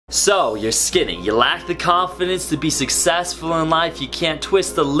So, you're skinny, you lack the confidence to be successful in life, you can't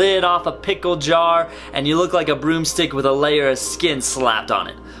twist the lid off a pickle jar, and you look like a broomstick with a layer of skin slapped on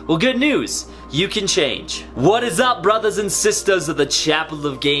it. Well, good news, you can change. What is up, brothers and sisters of the Chapel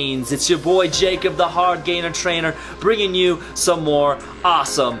of Gains? It's your boy Jacob, the Hard Gainer Trainer, bringing you some more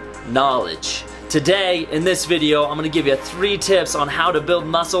awesome knowledge. Today, in this video, I'm going to give you 3 tips on how to build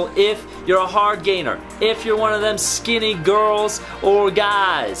muscle if you're a hard gainer, if you're one of them skinny girls or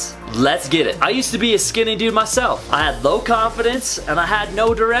guys. Let's get it. I used to be a skinny dude myself. I had low confidence and I had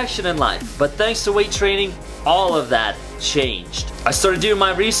no direction in life. But thanks to weight training, all of that changed. I started doing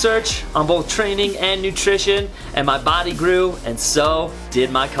my research on both training and nutrition, and my body grew, and so did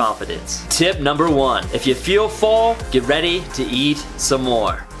my confidence. Tip number 1, if you feel full, get ready to eat some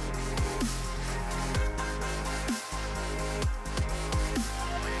more.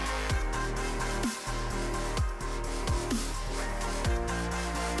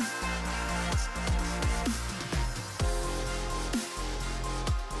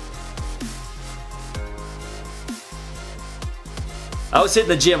 I was hitting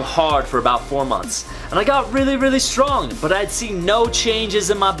the gym hard for about 4 months, and I got really strong, but I had seen no changes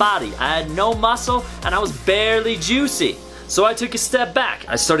in my body. I had no muscle, and I was barely juicy. So I took a step back.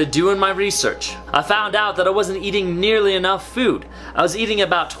 I started doing my research. I found out that I wasn't eating nearly enough food. I was eating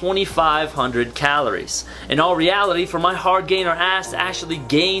about 2,500 calories. In all reality, for my hard gainer ass to actually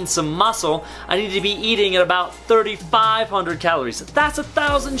gain some muscle, I need to be eating at about 3,500 calories. That's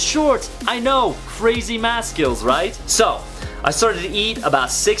 1,000 short. I know, crazy math skills, right? So, I started to eat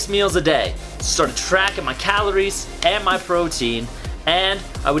about 6 meals a day, started tracking my calories and my protein, and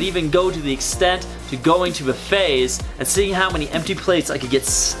I would even go to the extent to going to buffets and seeing how many empty plates I could get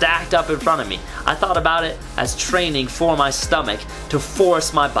stacked up in front of me. I thought about it as training for my stomach to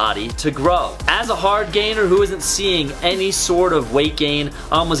force my body to grow. As a hard gainer who isn't seeing any sort of weight gain,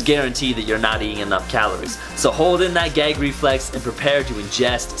 I almost guarantee that you're not eating enough calories. So hold in that gag reflex and prepare to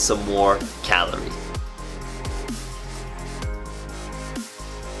ingest some more calories.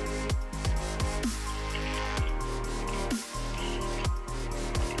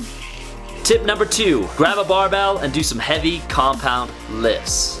 Tip number 2, grab a barbell and do some heavy compound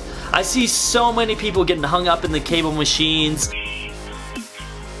lifts. I see so many people getting hung up in the cable machines,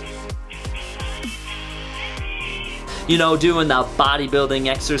 you know, doing the bodybuilding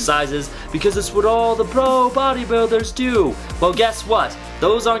exercises because it's what all the pro bodybuilders do. Well, guess what?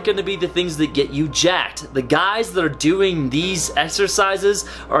 Those aren't going to be the things that get you jacked. The guys that are doing these exercises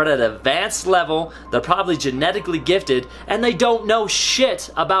are at an advanced level, they're probably genetically gifted, and they don't know shit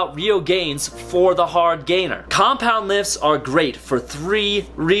about real gains for the hard gainer. Compound lifts are great for 3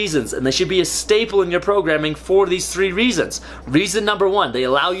 reasons, and they should be a staple in your programming for these 3 reasons. Reason number 1, they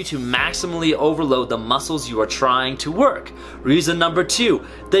allow you to maximally overload the muscles you are trying to work. Reason number 2,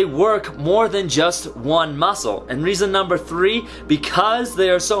 they work more than just one muscle. And reason number 3, because they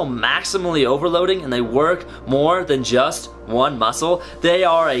are so maximally overloading and they work more than just one muscle, they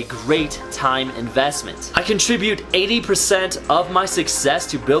are a great time investment. I contribute 80% of my success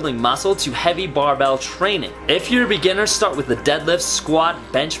to building muscle to heavy barbell training. If you're a beginner, start with the deadlift, squat,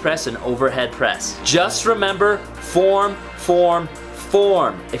 bench press, and overhead press. Just remember, form.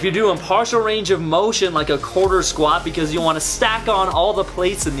 If you're doing partial range of motion like a quarter squat because you want to stack on all the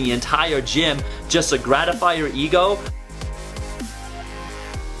plates in the entire gym just to gratify your ego,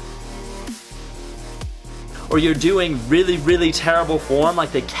 or you're doing really terrible form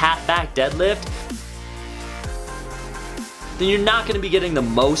like the cat back deadlift, then you're not going to be getting the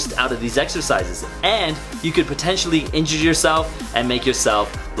most out of these exercises, and you could potentially injure yourself and make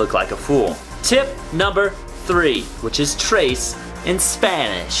yourself look like a fool. Tip number 3, which is tres in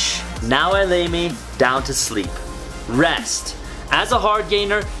Spanish. Now I lay me down to sleep. Rest. As a hard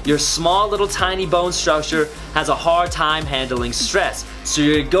gainer, your small little tiny bone structure has a hard time handling stress, so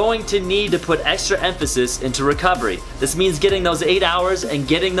you're going to need to put extra emphasis into recovery. This means getting those 8 hours and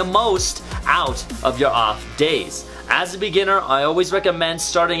getting the most out of your off days. As a beginner, I always recommend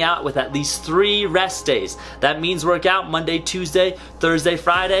starting out with at least 3 rest days. That means work out Monday, Tuesday, Thursday,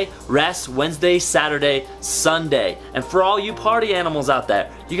 Friday, rest Wednesday, Saturday, Sunday. And for all you party animals out there,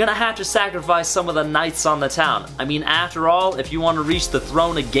 you're gonna have to sacrifice some of the nights on the town. I mean, after all, if you want to reach the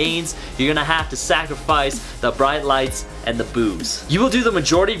throne of gains, you're gonna have to sacrifice the bright lights and the booze. You will do the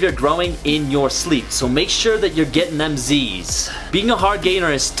majority of your growing in your sleep, so make sure that you're getting them Z's. Being a hard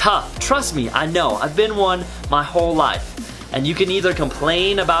gainer is tough. Trust me, I know. I've been one my whole life. And you can either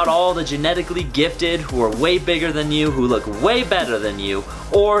complain about all the genetically gifted who are way bigger than you, who look way better than you,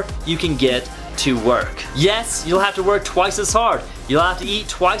 or you can get to work. Yes, you'll have to work twice as hard. You'll have to eat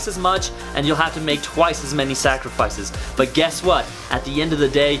twice as much, and you'll have to make twice as many sacrifices. But guess what? At the end of the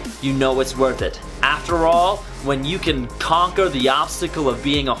day, you know it's worth it. After all, when you can conquer the obstacle of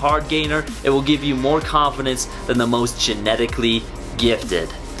being a hard gainer, it will give you more confidence than the most genetically gifted.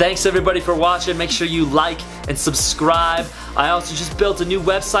 Thanks everybody for watching. Make sure you like and subscribe. I also just built a new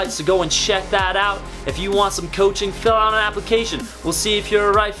website, so go and check that out. If you want some coaching, fill out an application. We'll see if you're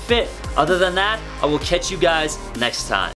a right fit. Other than that, I will catch you guys next time.